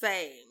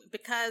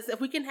 Because if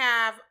we can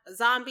have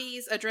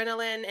zombies,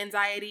 adrenaline,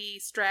 anxiety,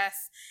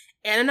 stress,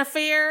 and an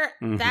affair,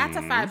 that's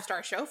a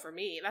 5-star show for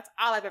me. That's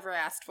all I've ever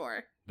asked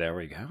for. There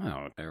we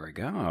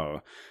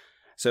go.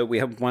 So we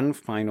have one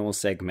final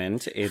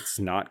segment. It's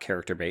not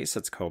character-based.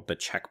 It's called The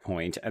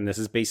Checkpoint. And this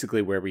is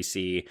basically where we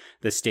see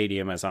the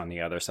stadium is on the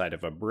other side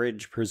of a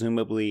bridge,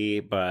 presumably,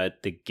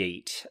 but the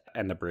gate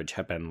and the bridge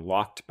have been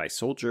locked by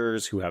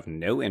soldiers who have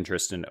no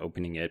interest in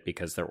opening it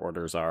because their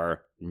orders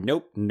are,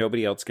 nope,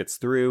 nobody else gets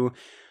through.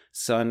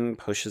 Sun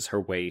pushes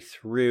her way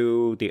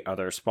through. The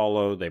others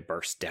follow. They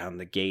burst down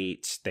the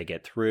gate. They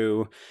get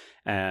through.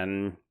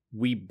 And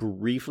we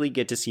briefly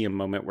get to see a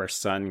moment where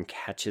Sun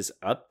catches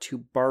up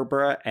to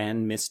Barbara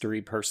and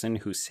mystery person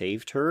who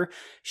saved her.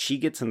 She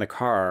gets in the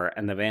car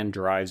and the van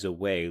drives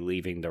away,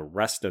 leaving the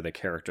rest of the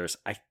characters.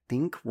 I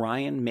think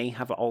Ryan may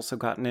have also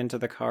gotten into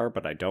the car,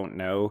 but I don't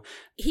know.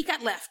 He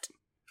got left.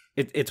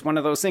 It's one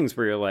of those things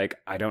where you're like,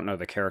 I don't know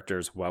the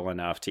characters well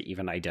enough to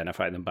even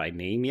identify them by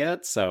name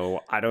yet, so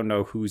I don't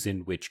know who's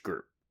in which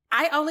group.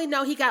 I only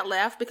know he got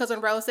left because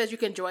when Rose says you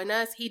can join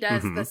us, he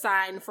does the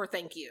sign for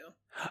thank you.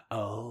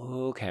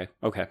 Oh, okay.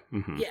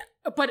 Yeah,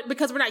 but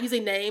because we're not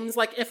using names,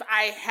 like if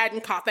I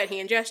hadn't caught that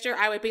hand gesture,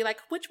 I would be like,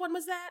 which one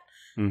was that?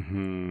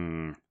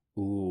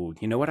 Ooh,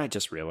 you know what I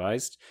just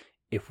realized?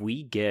 If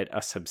we get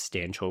a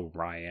substantial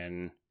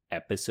Ryan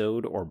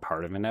episode or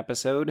part of an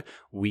episode,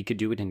 we could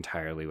do it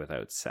entirely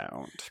without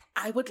sound.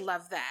 I would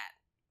love that.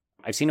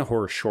 I've seen a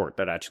horror short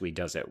that actually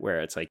does it, where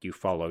it's like you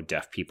follow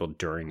deaf people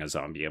during a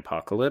zombie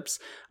apocalypse.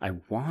 I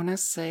want to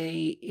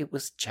say it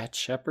was Jet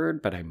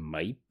Shepard, but I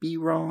might be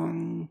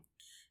wrong.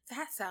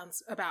 That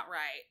sounds about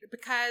right.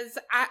 Because,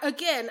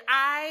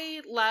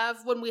 I love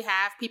when we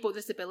have people with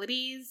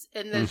disabilities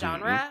in the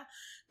genre,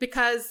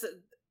 because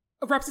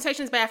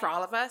representation is bad for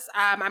all of us.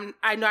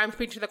 I know I'm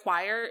preaching to the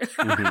choir.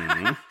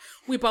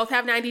 We both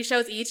have 90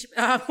 shows each,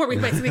 where we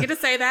basically get to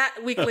say that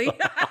weekly.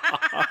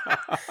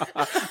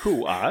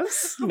 Who,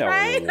 us? No.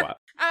 Right?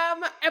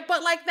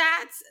 But like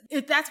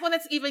that's when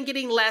it's even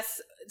getting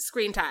less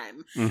screen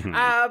time.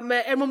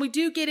 And when we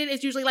do get it,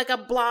 it's usually like a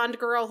blonde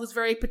girl who's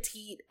very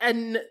petite.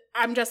 And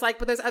I'm just like,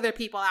 but there's other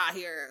people out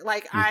here.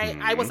 Like,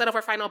 I will settle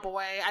for Final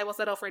Boy. I will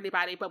settle for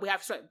anybody. But we have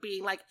to start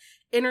being like,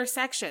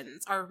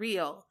 intersections are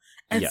real.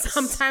 And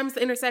sometimes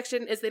the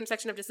intersection is the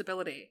intersection of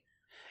disability.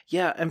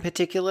 Yeah, and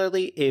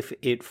particularly if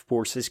it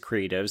forces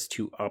creatives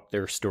to up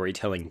their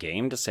storytelling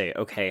game to say,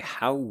 okay,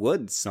 how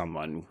would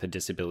someone with a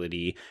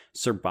disability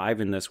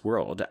survive in this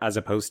world? As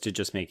opposed to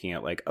just making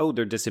it like, oh,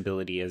 their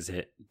disability is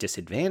a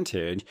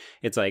disadvantage.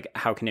 It's like,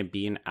 how can it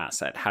be an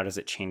asset? How does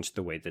it change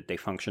the way that they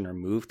function or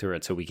move through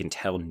it so we can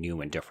tell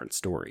new and different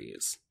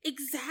stories?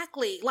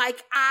 Exactly.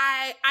 Like,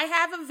 I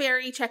have a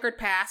very checkered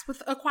past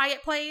with A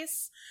Quiet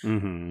Place.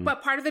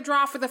 But part of the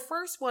draw for the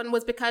first one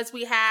was because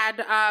we had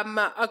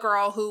a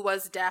girl who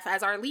was deaf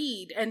as our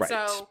lead. And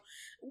so,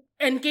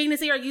 and getting to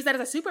see her use that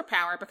as a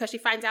superpower because she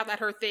finds out that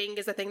her thing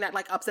is the thing that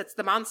like upsets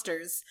the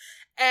monsters.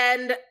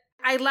 And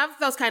I love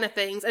those kind of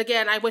things.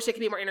 Again, I wish it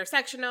could be more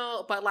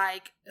intersectional, but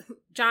like,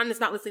 John is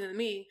not listening to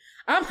me.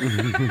 And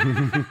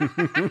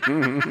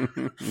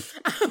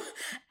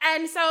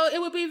so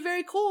it would be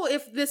very cool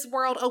if this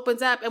world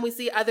opens up and we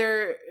see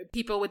other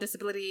people with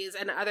disabilities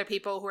and other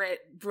people who are at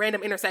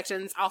random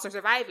intersections also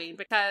surviving,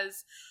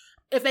 because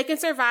if they can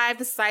survive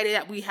the society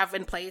that we have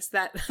in place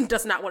that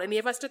does not want any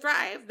of us to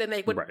thrive, then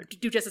they would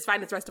do just as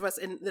fine as the rest of us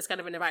in this kind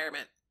of an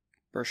environment.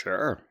 For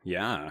sure.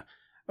 Yeah.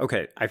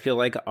 Okay, I feel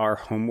like our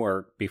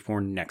homework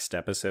before next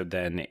episode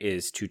then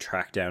is to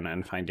track down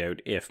and find out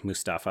if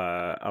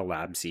Mustafa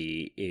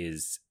Alabsi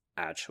is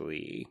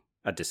actually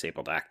a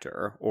disabled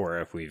actor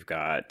or if we've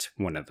got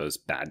one of those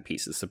bad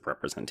pieces of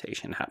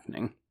representation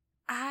happening.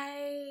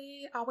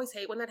 I always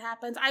hate when that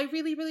happens. I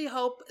really, really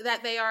hope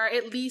that they are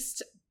at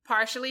least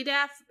partially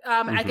deaf.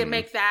 I can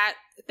make that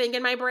thing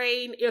in my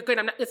brain.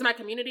 It's my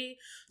community,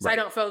 so I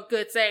don't feel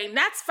good saying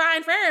that's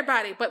fine for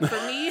everybody. But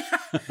for me,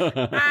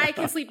 I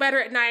can sleep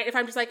better at night if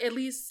I'm just like, at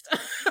least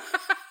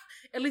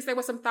there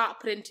was some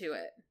thought put into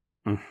it.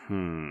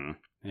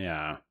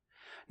 Yeah.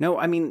 No,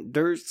 I mean,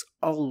 there's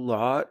a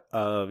lot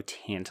of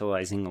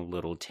tantalizing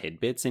little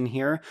tidbits in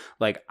here.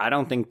 Like, I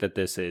don't think that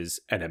this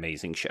is an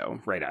amazing show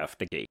right off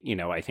the gate. You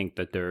know, I think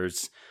that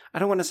there's, I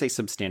don't want to say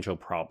substantial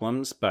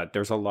problems, but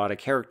there's a lot of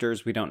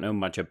characters. We don't know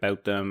much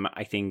about them.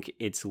 I think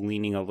it's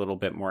leaning a little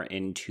bit more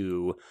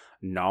into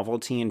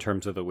novelty in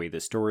terms of the way the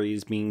story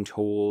is being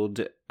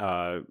told,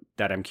 that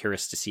I'm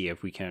curious to see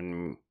if we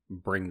can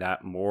bring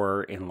that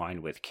more in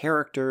line with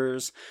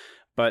characters.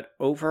 But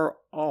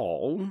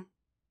overall,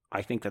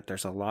 I think that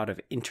there's a lot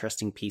of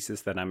interesting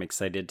pieces that I'm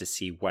excited to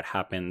see what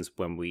happens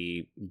when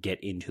we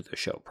get into the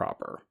show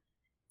proper.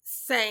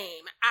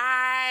 Same.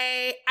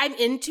 I'm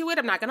into it.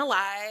 I'm not going to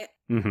lie.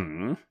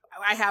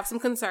 I have some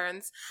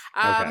concerns.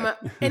 And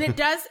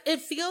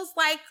it feels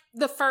like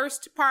the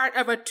first part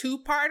of a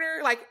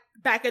two-parter, like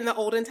back in the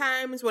olden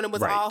times when it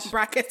was all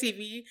broadcast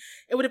TV.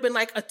 It would have been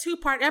like a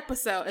two-part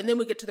episode, and then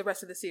we get to the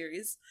rest of the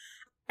series.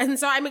 And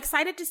so I'm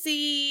excited to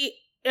see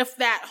if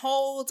that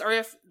holds, or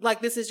if like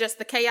this is just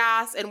the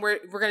chaos and we're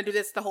gonna do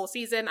this the whole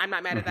season. I'm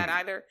not mad at that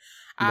either.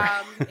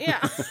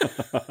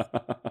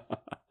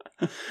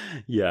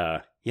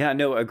 Yeah,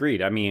 no,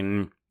 agreed. I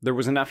mean, there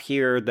was enough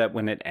here that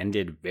when it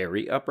ended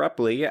very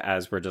abruptly,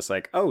 as we're just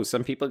like, oh,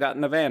 some people got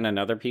in the van and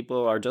other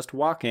people are just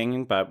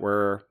walking, but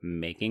we're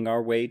making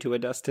our way to a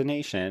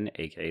destination,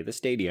 aka the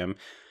stadium.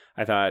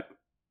 I thought,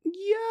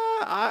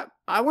 yeah,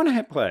 I want to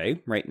hit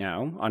play right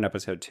now on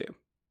episode 2.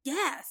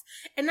 Yes.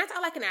 And that's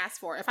all I can ask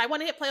for. If I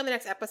want to hit play on the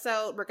next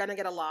episode, we're going to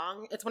get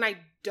along. It's when I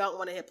don't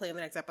want to hit play on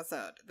the next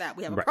episode that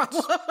we have a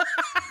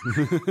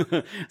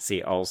problem.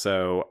 See,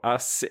 also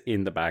us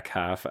in the back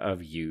half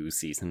of You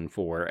season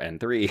 4 and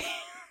 3.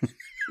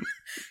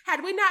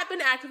 Had we not been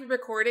actively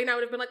recording, I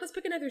would have been like, let's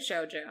pick another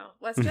show, Joe.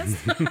 Let's just...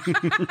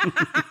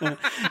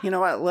 You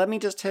know what? Let me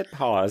just hit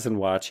pause and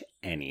watch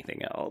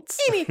anything else.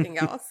 Anything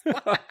else.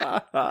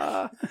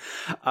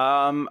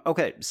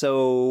 Okay,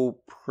 so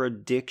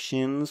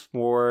predictions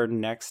for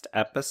next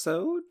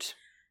episode?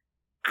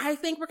 I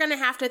think we're going to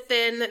have to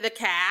thin the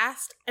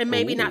cast, and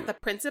maybe not the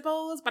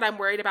principals, but I'm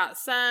worried about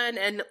Sun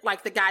and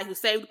like the guy who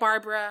saved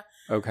Barbara.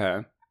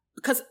 Okay.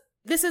 Because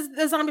this is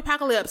the zombie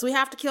apocalypse. We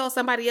have to kill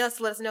somebody else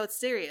to let us know it's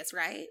serious,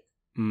 right?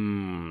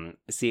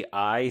 See,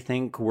 I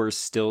think we're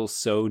still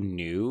so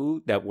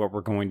new that what we're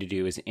going to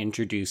do is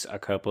introduce a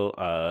couple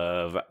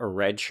of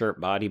red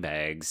shirt body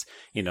bags.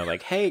 You know,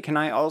 like, hey, can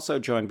I also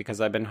join because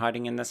I've been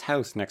hiding in this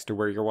house next to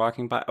where you're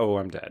walking by? Oh,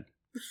 I'm dead.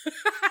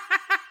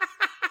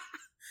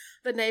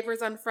 The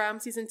neighbors on From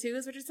season 2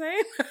 is what you're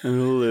saying? A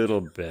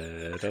little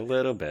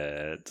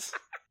bit.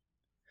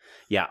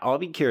 Yeah, I'll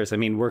be curious. I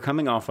mean, we're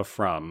coming off of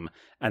From,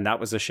 and that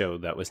was a show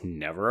that was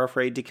never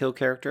afraid to kill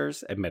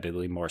characters,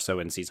 admittedly more so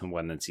in season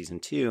 1 than season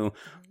 2.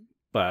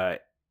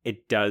 But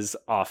it does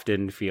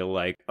often feel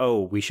like,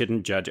 oh, we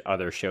shouldn't judge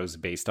other shows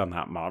based on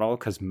that model,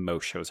 because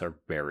most shows are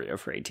very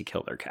afraid to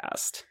kill their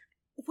cast.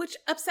 Which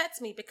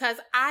upsets me because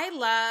I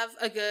love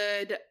a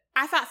good,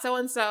 I thought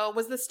so-and-so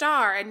was the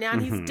star and now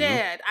he's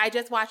dead. I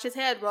just watched his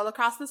head roll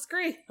across the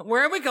screen.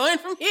 Where are we going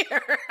from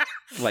here?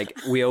 Like,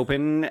 we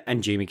open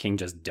and Jamie King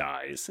just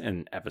dies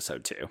in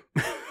episode 2.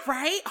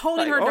 Right?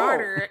 Holding her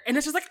daughter. And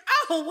it's just like,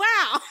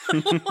 oh,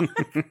 wow.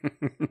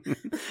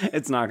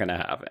 It's not going to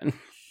happen.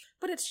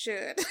 But it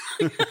should.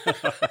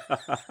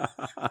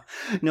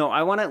 No,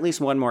 I want at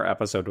least one more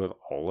episode with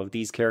all of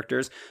these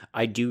characters.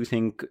 I do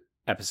think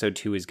episode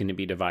 2 is going to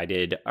be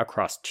divided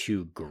across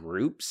 2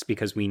 groups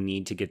because we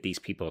need to get these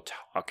people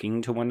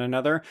talking to one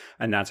another.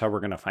 And that's how we're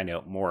going to find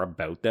out more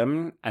about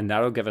them. And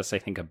that'll give us, I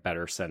think, a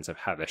better sense of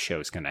how the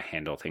show's going to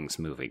handle things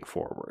moving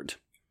forward.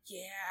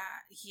 Yeah.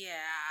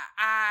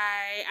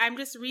 I'm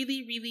just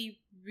really, really,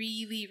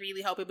 really,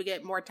 really hoping we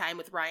get more time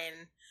with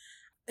Ryan.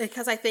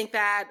 Because I think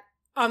that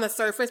on the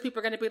surface, people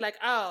are going to be like,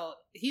 oh,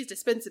 he's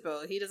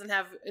dispensable. He doesn't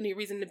have any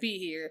reason to be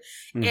here.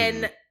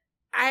 And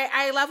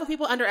I love when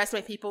people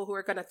underestimate people who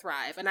are going to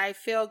thrive. And I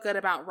feel good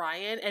about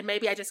Ryan. And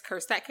maybe I just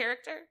cursed that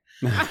character.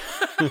 But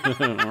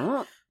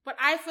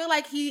I feel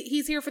like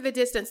he's here for the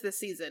distance this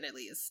season, at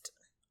least.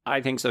 I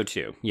think so,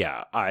 too.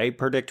 Yeah, I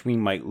predict we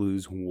might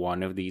lose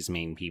one of these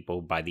main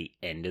people by the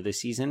end of the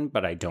season,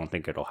 but I don't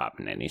think it'll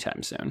happen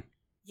anytime soon.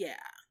 Yeah.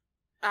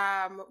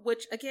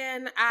 Which,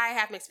 again, I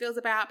have mixed feelings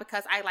about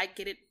because I like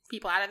getting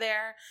people out of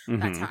there.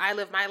 That's how I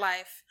live my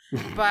life.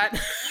 But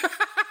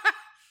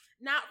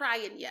not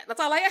Ryan yet. That's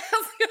all I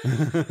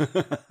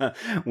ask.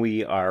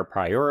 We are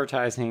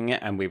prioritizing,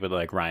 and we would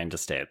like Ryan to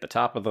stay at the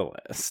top of the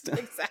list.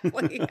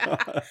 Exactly.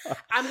 Yeah.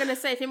 I'm going to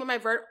say him with my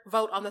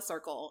vote on the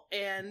circle.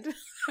 And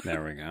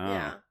there we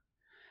go.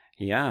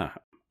 Yeah.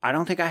 I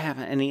don't think I have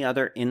any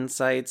other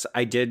insights.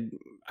 I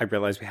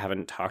realize we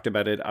haven't talked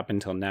about it up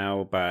until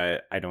now,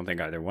 but I don't think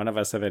either one of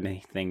us have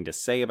anything to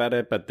say about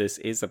it. But this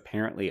is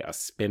apparently a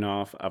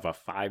spin-off of a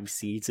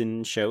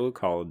 5-season show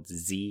called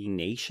Z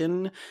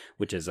Nation,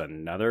 which is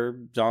another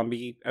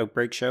zombie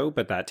outbreak show,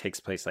 but that takes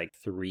place like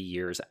 3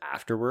 years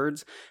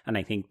afterwards. And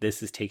I think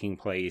this is taking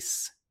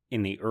place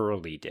in the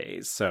early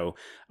days. So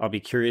I'll be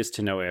curious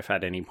to know if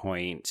at any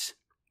point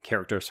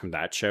characters from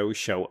that show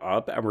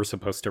up and we're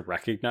supposed to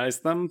recognize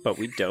them, but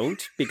we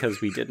don't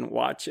because we didn't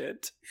watch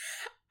it.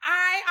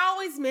 I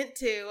always meant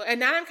to, and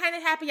now I'm kind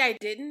of happy I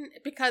didn't,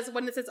 because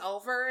when this is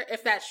over,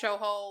 if that show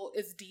hole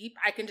is deep,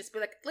 I can just be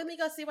like, let me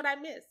go see what I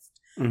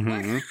missed.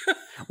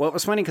 Well, it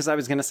was funny because I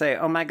was going to say,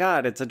 oh my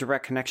god, it's a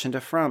direct connection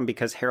to From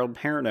because Harold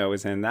Perrineau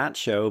is in that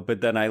show,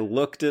 but then I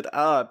looked it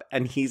up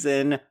and he's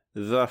in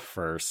the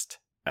first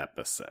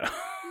episode.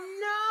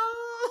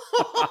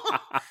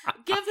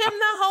 Give him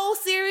the whole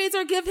series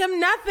or give him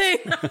nothing.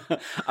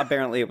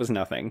 Apparently it was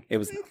nothing.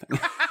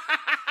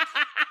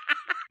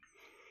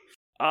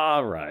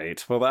 All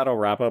right. Well, that'll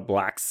wrap up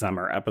Black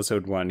Summer,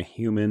 Episode 1,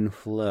 Human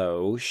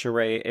Flow.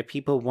 Sheree, if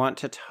people want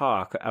to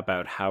talk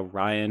about how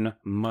Ryan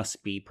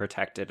must be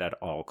protected at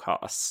all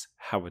costs,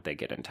 how would they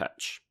get in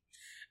touch?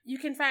 You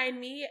can find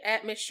me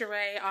at Miss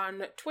Sheree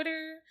on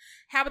Twitter.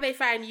 How would they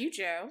find you,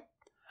 Joe?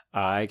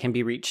 I can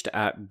be reached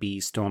at B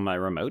Stole My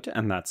Remote,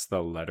 and that's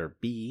the letter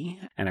B.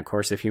 And of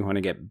course, if you want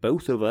to get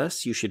both of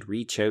us, you should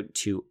reach out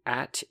to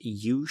at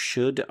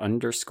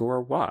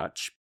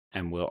 @YouShould_watch.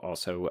 And we'll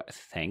also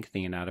thank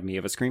the Anatomy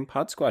of a Scream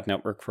Pod Squad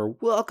Network for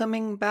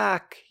welcoming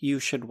back You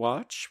Should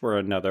Watch for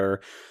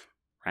another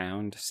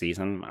round,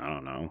 season, I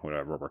don't know,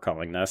 whatever we're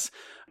calling this.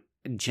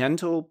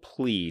 Gentle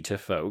plea to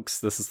folks.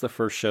 This is the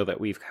first show that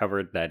we've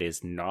covered that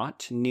is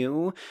not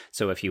new.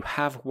 So if you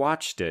have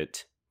watched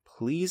it,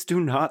 please do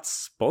not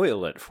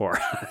spoil it for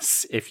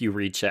us if you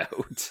reach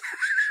out.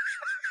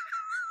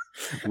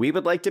 We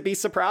would like to be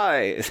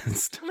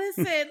surprised.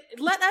 Listen,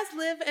 let us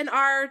live in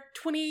our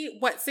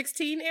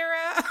 16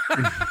 era?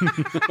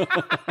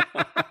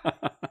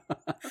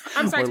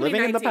 I'm sorry, we're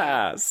living in the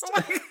past.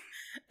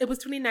 It was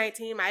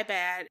 2019, my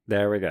bad.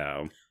 There we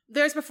go.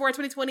 There's before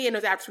 2020 and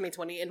there's after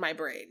 2020 in my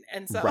brain.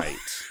 And so right.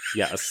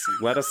 Yes.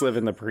 Let us live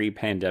in the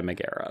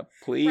pre-pandemic era,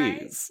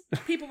 please.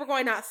 Right? People were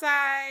going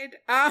outside.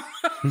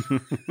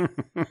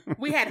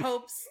 We had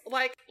hopes.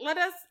 Like, let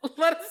us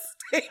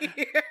stay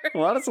here.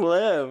 Let us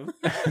live.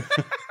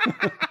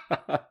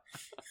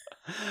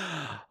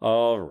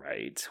 All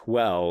right.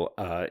 Well,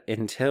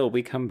 until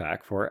we come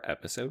back for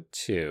episode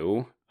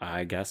 2,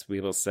 I guess we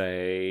will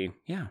say,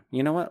 yeah,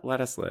 you know what? Let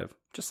us live.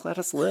 Just let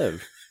us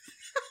live.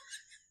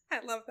 I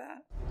love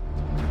that.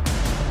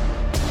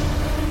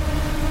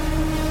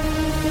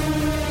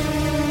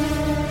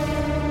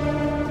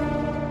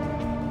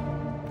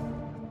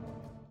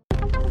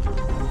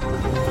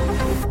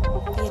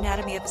 The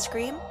Anatomy of a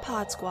Scream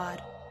Pod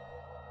Squad.